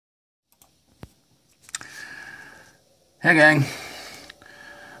Hey gang,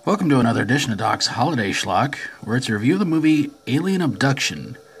 welcome to another edition of Doc's Holiday Schlock, where it's a review of the movie Alien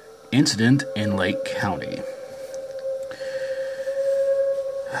Abduction, Incident in Lake County.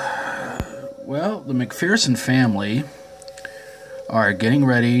 Well, the McPherson family are getting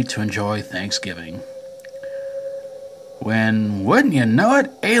ready to enjoy Thanksgiving, when, wouldn't you know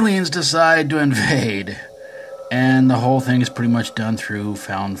it, aliens decide to invade, and the whole thing is pretty much done through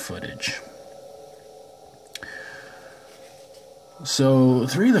found footage. So,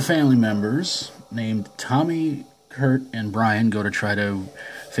 three of the family members, named Tommy, Kurt, and Brian, go to try to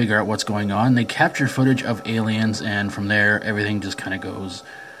figure out what's going on. They capture footage of aliens, and from there, everything just kind of goes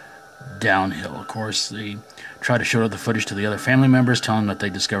downhill. Of course, they try to show the footage to the other family members, telling them that they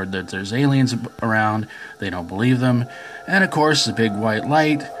discovered that there's aliens around. They don't believe them. And, of course, the big white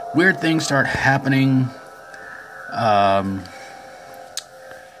light. Weird things start happening.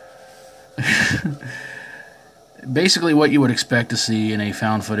 Basically what you would expect to see in a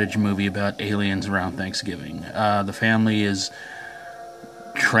found footage movie about aliens around Thanksgiving. The family is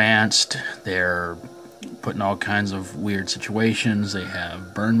tranced. They're put in all kinds of weird situations. They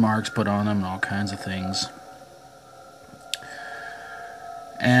have burn marks put on them and all kinds of things.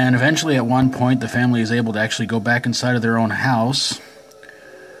 And eventually at one point the family is able to actually go back inside of their own house.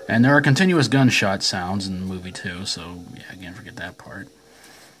 And there are continuous gunshot sounds in the movie too, so yeah, again, forget that part.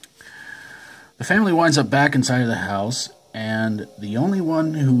 The family winds up back inside of the house, and the only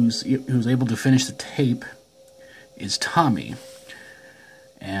one who's able to finish the tape is Tommy.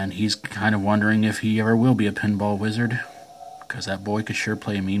 And he's kind of wondering if he ever will be a pinball wizard, because that boy could sure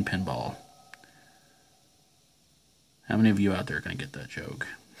play a mean pinball. How many of you out there are going to get that joke?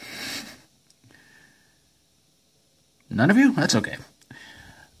 None of you? That's okay.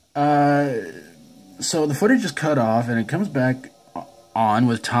 So the footage is cut off, and it comes back on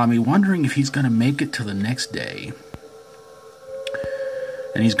with Tommy wondering if he's going to make it to the next day.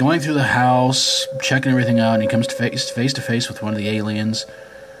 And he's going through the house, checking everything out, and he comes face to face with one of the aliens.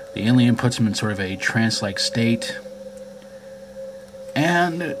 The alien puts him in sort of a trance-like state.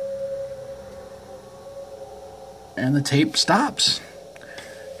 And the tape stops.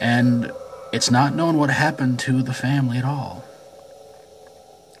 And it's not known what happened to the family at all.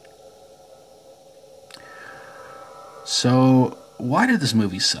 So, why did this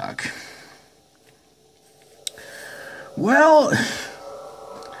movie suck? Well,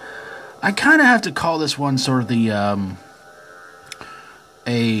 I kind of have to call this one sort of the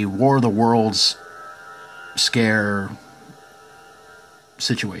a War of the Worlds scare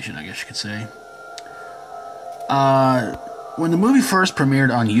situation, I guess you could say. When the movie first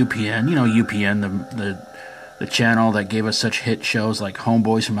premiered on UPN, you know UPN, the channel that gave us such hit shows like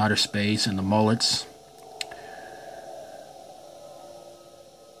Homeboys from Outer Space and The Mullets.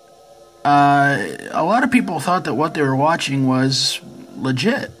 A lot of people thought that what they were watching was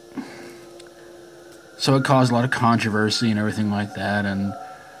legit. So it caused a lot of controversy and everything like that. And,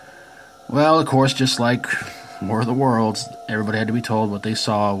 well, of course, just like War of the Worlds, everybody had to be told what they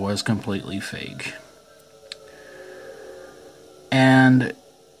saw was completely fake. And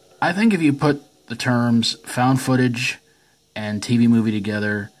I think if you put the terms found footage and TV movie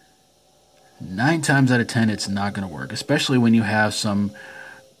together, 9 times out of 10 it's not going to work. Especially when you have some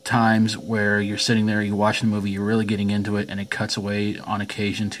times where you're sitting there, you watch the movie, you're really getting into it, and it cuts away on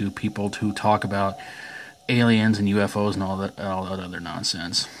occasion to people to talk about aliens and UFOs and all that other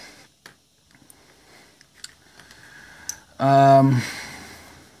nonsense.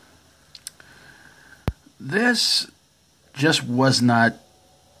 This just was not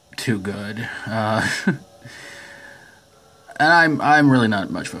too good. And I'm really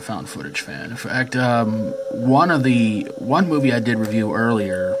not much of a found footage fan. In fact, one movie I did review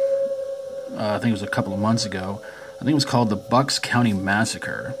earlier, I think it was a couple of months ago, I think it was called The Bucks County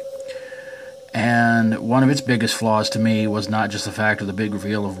Massacre. And one of its biggest flaws to me was not just the fact of the big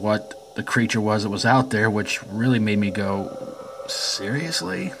reveal of what the creature was that was out there, which really made me go,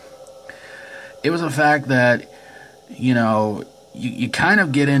 seriously? It was the fact that, you kind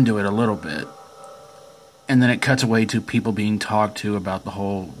of get into it a little bit, and then it cuts away to people being talked to about the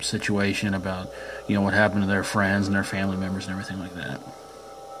whole situation, about, what happened to their friends and their family members and everything like that.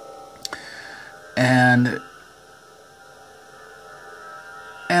 And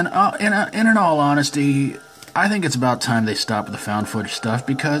in all honesty, I think it's about time they stop with the found footage stuff,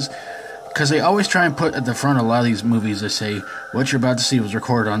 because they always try and put at the front of a lot of these movies, they say, what you're about to see was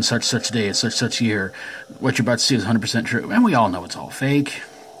recorded on such day at such year. What you're about to see is 100% true. And we all know it's all fake.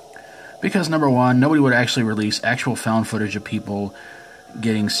 Because, number one, nobody would actually release actual found footage of people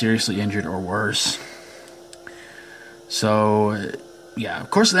getting seriously injured or worse. So, yeah,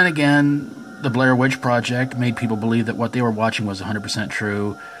 of course, then again, the Blair Witch Project made people believe that what they were watching was 100%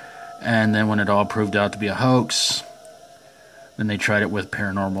 true, and then when it all proved out to be a hoax, then they tried it with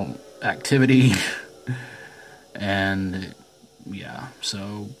Paranormal Activity, and yeah,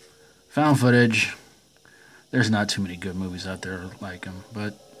 so found footage. There's not too many good movies out there like them,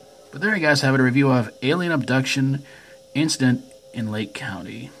 but there you guys have it, a review of Alien Abduction Incident in Lake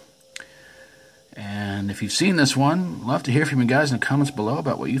County. And if you've seen this one, love to hear from you guys in the comments below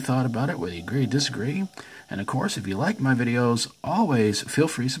about what you thought about it, whether you agree or disagree. And of course, if you like my videos, always feel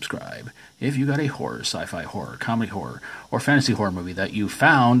free to subscribe. If you got a horror, sci-fi horror, comedy horror, or fantasy horror movie that you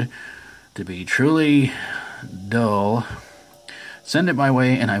found to be truly dull, send it my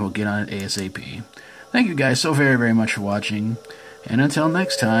way and I will get on it ASAP. Thank you guys so very, very much for watching. And until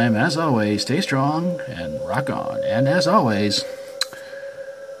next time, as always, stay strong and rock on. And as always,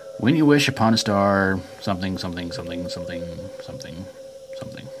 when you wish upon a star, something, something, something, something, something,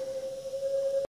 something.